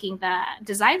started making the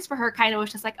designs for her kind of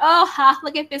was just like, oh,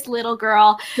 look at this little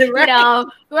girl,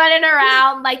 running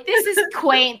around. Like, this is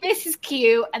quaint. This is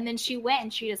cute. And then she went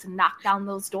and she just knocked down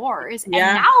those doors. And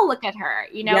now look at her,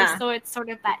 So it's sort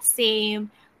of that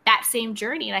same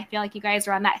journey. And I feel like you guys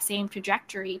are on that same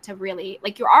trajectory to really,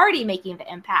 like, you're already making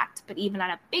the impact, but even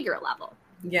on a bigger level.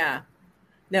 Yeah.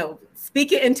 No,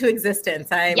 speak it into existence.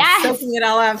 I'm soaking it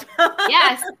all up.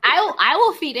 Yes, I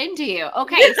will feed into you.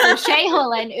 Okay, so Shea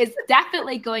Lean is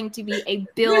definitely going to be a $1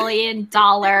 billion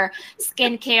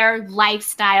skincare,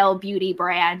 lifestyle, beauty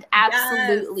brand.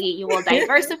 Absolutely. Yes. You will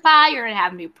diversify. You're going to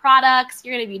have new products.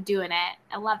 You're going to be doing it.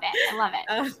 I love it.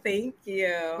 Oh, thank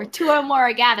you. Where two or more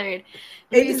are gathered.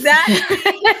 Exactly.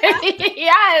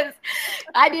 Yes.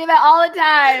 I do that all the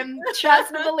time.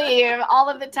 Trust and believe, all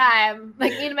of the time.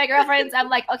 Like, me and my girlfriends, I'm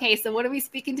like, okay, so what are we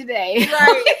speaking today?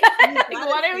 Right.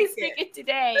 What are we speaking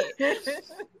today?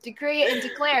 Decree it and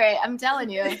declare it. I'm telling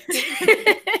you.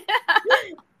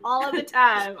 All of the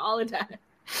time.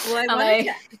 Well, I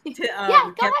wanted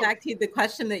to get back to the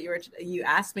question that you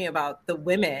asked me about the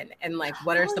women and like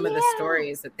what are some of the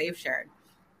stories that they've shared.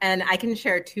 And I can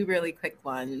share two really quick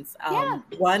ones.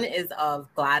 One is of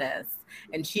Gladys,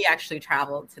 and she actually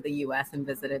traveled to the U.S. and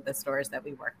visited the stores that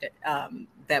we worked at,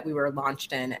 that we were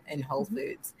launched in Whole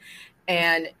Foods.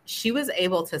 And she was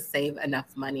able to save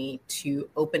enough money to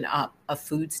open up a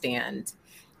food stand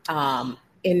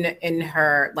in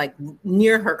her, like,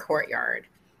 near her courtyard.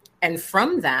 And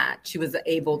from that, she was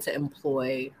able to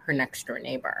employ her next door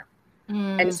neighbor.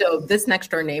 And so this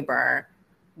next door neighbor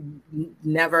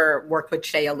never worked with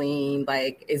Shea Lean,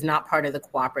 like, is not part of the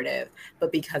cooperative.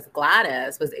 But because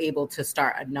Gladys was able to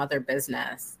start another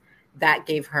business, that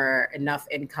gave her enough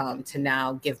income to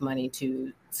now give money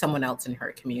to someone else in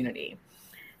her community.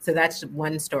 So that's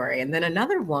one story. And then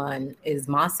another one is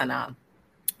Masana.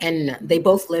 And they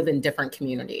both live in different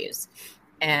communities.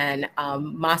 And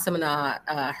Masana,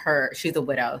 she's a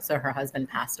widow, so her husband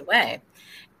passed away.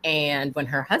 And when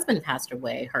her husband passed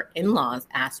away, her in-laws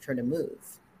asked her to move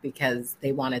because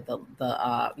they wanted the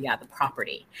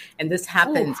property. And this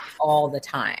happens all the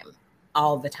time.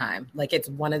 Like, it's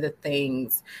one of the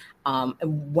things,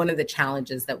 and one of the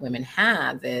challenges that women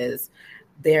have is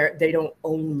they don't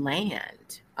own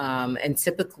land. And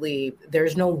typically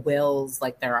there's no wills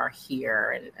like there are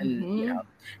here. And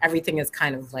everything is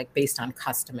kind of like based on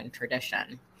custom and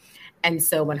tradition. And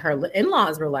so when her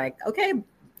in-laws were like, okay,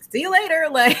 see you later,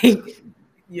 like,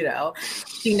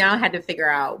 she now had to figure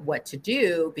out what to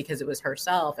do because it was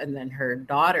herself and then her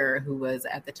daughter, who was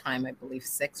at the time, I believe,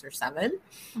 6 or 7.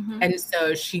 And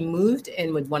so she moved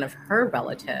in with one of her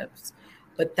relatives,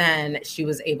 but then she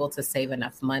was able to save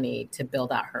enough money to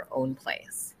build out her own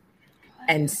place.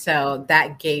 And so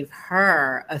that gave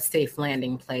her a safe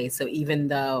landing place. So even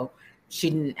though she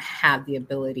didn't have the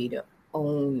ability to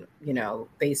own,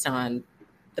 based on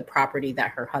the property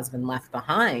that her husband left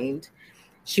behind,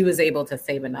 she was able to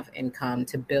save enough income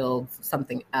to build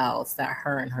something else that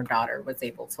her and her daughter was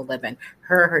able to live in.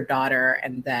 Her daughter,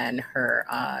 and then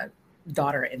her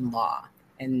daughter-in-law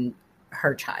and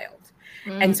her child.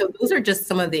 And so those are just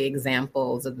some of the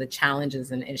examples of the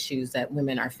challenges and issues that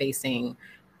women are facing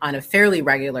on a fairly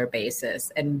regular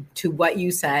basis. And to what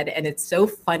you said, and it's so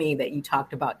funny that you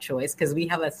talked about choice, because we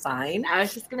have a sign. I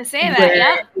was just going to say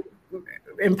that. Yep.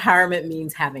 Empowerment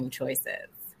means having choices.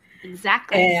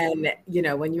 Exactly. And,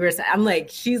 when you were saying, I'm like,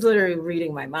 she's literally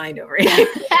reading my mind over here.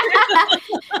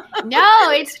 No,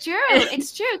 it's true.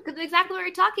 It's true. Because exactly what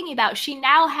you're talking about. She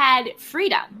now had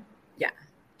freedom. Yeah.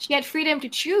 She had freedom to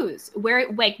choose where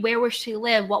will she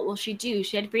live? What will she do?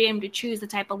 She had freedom to choose the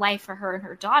type of life for her and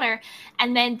her daughter.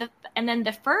 And then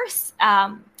the first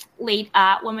late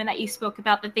woman that you spoke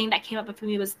about, the thing that came up for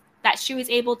me was that she was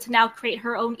able to now create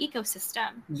her own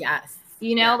ecosystem. Yes.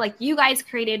 Like you guys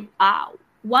created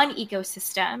one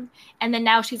ecosystem, and then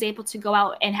now she's able to go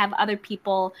out and have other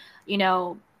people,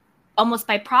 almost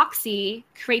by proxy,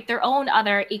 create their own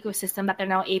other ecosystem that they're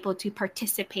now able to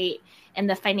participate in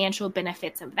the financial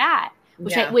benefits of that,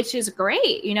 which is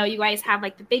great. You guys have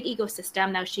like the big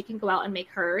ecosystem. Now she can go out and make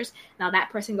hers. Now that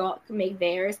person go out and make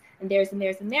theirs and theirs and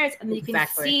theirs and theirs. And then you can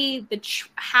see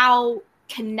how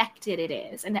connected it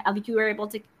is. And you were able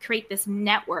to create this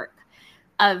network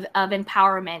of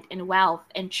empowerment and wealth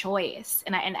and choice.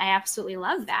 And I absolutely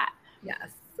love that. Yes.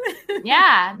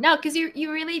 Yeah, no, because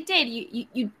you really did.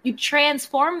 You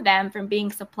transformed them from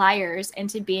being suppliers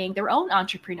into being their own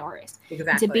entrepreneurs,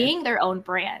 exactly, into being their own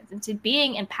brands, into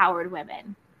being empowered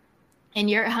women. And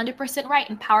you're 100% right.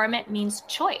 Empowerment means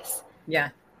choice. Yeah.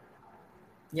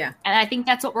 Yeah. And I think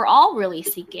that's what we're all really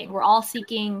seeking. We're all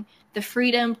seeking the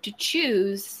freedom to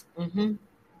choose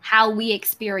how we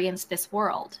experience this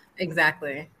world.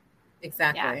 Exactly.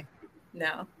 Yeah.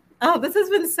 No. Oh, this has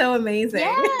been so amazing.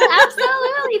 Yeah,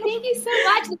 absolutely. Thank you so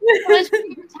much. Thank you so much for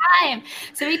your time.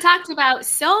 So we talked about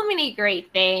so many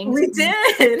great things. We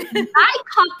did. My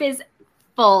cup is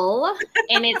full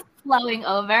and it's flowing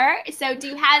over. So do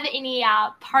you have any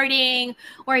parting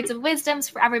words of wisdoms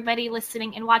for everybody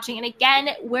listening and watching? And again,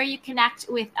 where you connect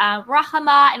with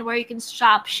Rahama and where you can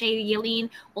shop Shea Yaleen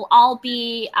will all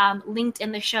be linked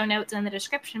in the show notes and in the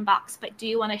description box. But do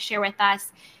you want to share with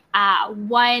us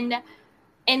one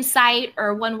insight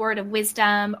or one word of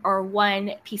wisdom or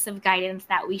one piece of guidance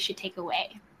that we should take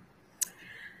away?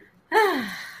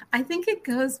 I think it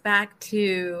goes back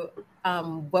to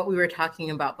what we were talking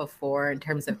about before in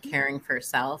terms of caring for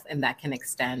self, and that can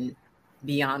extend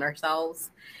beyond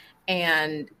ourselves.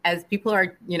 And as people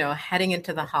are, heading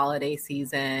into the holiday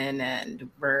season and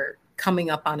we're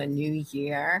coming up on a new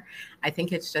year, I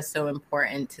think it's just so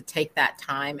important to take that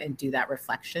time and do that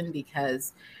reflection,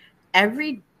 because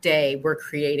every day we're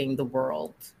creating the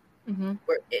world,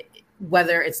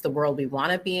 whether it's the world we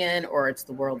want to be in or it's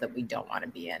the world that we don't want to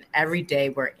be in. Every day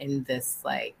we're in this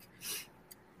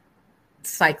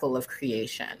cycle of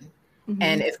creation.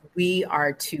 And if we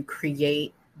are to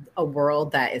create a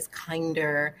world that is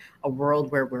kinder, a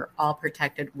world where we're all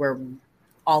protected, where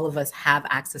all of us have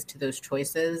access to those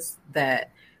choices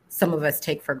that some of us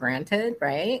take for granted,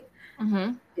 right?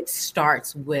 It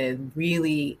starts with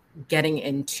really getting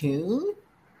in tune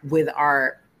with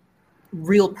our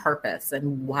real purpose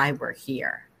and why we're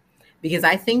here. Because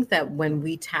I think that when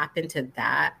we tap into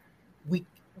that,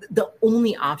 the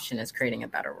only option is creating a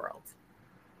better world.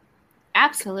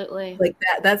 Absolutely.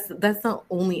 That's the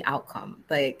only outcome.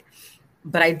 But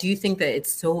I do think that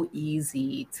it's so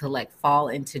easy to fall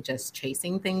into just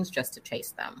chasing things just to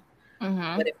chase them.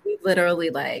 But if we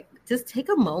literally just take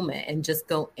a moment and just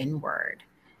go inward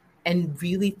and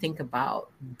really think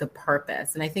about the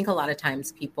purpose. And I think a lot of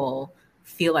times people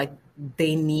feel like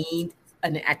they need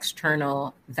an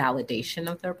external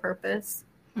validation of their purpose.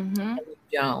 And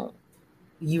you don't.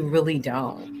 You really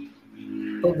don't.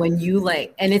 But when you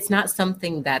and it's not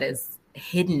something that is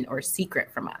hidden or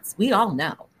secret from us. We all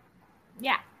know.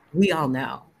 Yeah. We all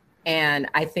know. And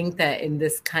I think that in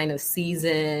this kind of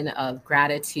season of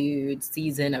gratitude,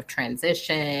 season of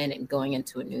transition and going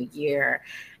into a new year,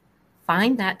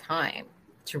 find that time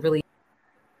to really.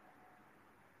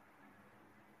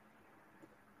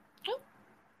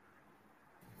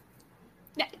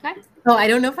 Yeah, okay. Oh, I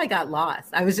don't know if I got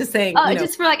lost. I was just saying.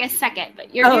 Just for a second,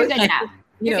 but you're good now.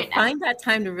 Find that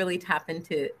time to really tap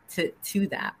into to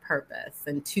that purpose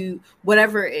and to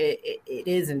whatever it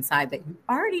is inside that you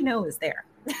already know is there.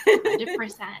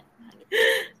 100%.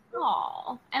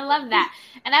 Oh, I love that.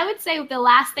 And I would say the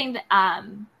last thing that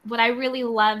what I really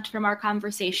loved from our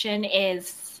conversation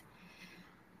is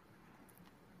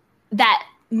that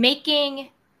making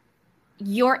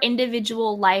your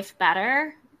individual life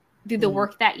better through the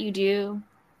work that you do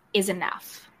is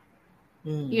enough.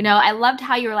 You know, I loved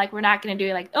how you were like, we're not going to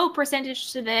do like,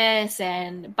 percentage to this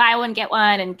and buy one, get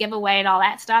one and give away and all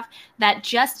that stuff. That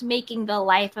just making the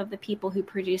life of the people who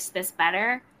produce this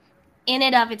better in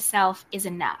and of itself is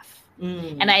enough.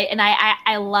 And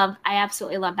I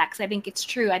absolutely love that, because I think it's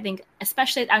true. I think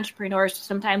especially as entrepreneurs,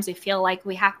 sometimes we feel like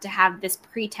we have to have this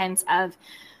pretense of,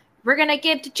 we're going to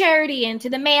give to charity and to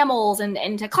the mammals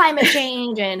and to climate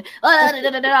change and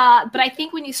But I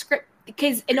think when you script,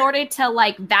 because in order to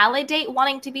like validate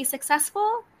wanting to be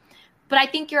successful, but I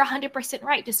think you're 100%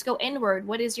 right. Just go inward.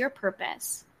 What is your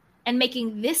purpose? And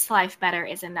making this life better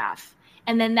is enough.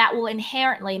 And then that will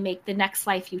inherently make the next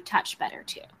life you touch better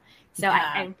too. So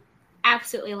I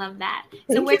absolutely love that.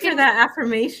 Thank you for that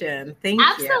affirmation. Thank you.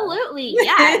 Absolutely.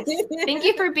 Yes. Thank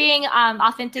you for being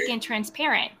authentic and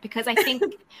transparent, because I think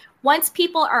once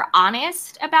people are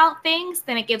honest about things,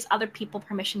 then it gives other people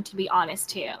permission to be honest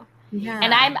too. Yeah.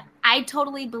 And I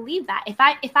totally believe that.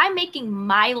 If I'm making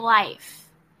my life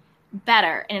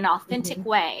better in an authentic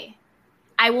way,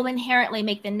 I will inherently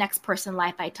make the next person's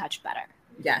life I touch better.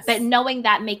 Yes. But knowing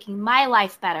that making my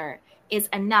life better is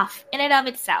enough in and of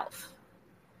itself,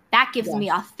 that gives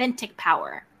me authentic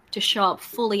power to show up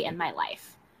fully in my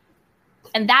life.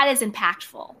 And that is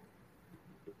impactful.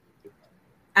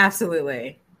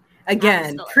 Absolutely.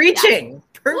 Again, preaching.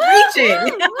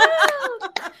 Preaching.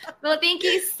 Well, thank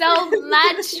you so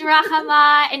much,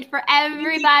 Rahama, and for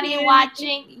everybody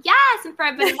watching. Yes, and for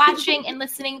everybody watching and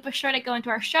listening, be sure to go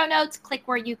into our show notes, click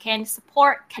where you can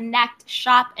support, connect,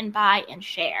 shop, and buy and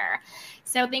share.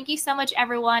 So thank you so much,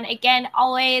 everyone. Again,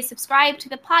 always subscribe to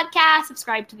the podcast,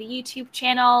 subscribe to the YouTube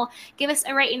channel, give us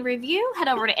a rate and review, head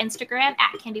over to Instagram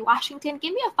at Candy Washington,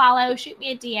 give me a follow, shoot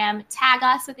me a DM, tag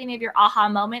us with any of your aha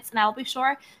moments, and I'll be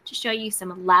sure to show you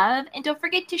some love. And don't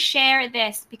forget to share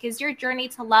this, because your journey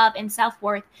to love and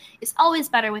self-worth is always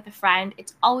better with a friend.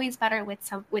 It's always better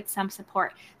with some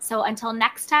support. So until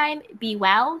next time, be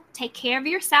well, take care of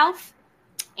yourself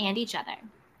and each other.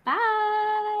 Bye.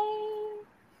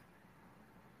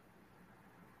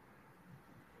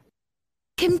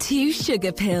 Welcome to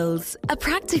Sugar Pills, a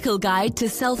practical guide to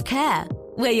self-care,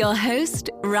 where your host,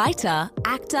 writer,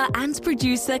 actor, and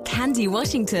producer Candy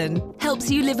Washington helps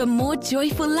you live a more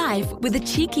joyful life with a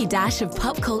cheeky dash of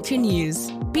pop culture news.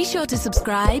 Be sure to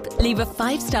subscribe, leave a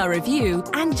 5-star review,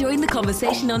 and join the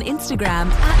conversation on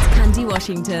Instagram at Candy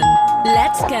Washington.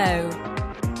 Let's go.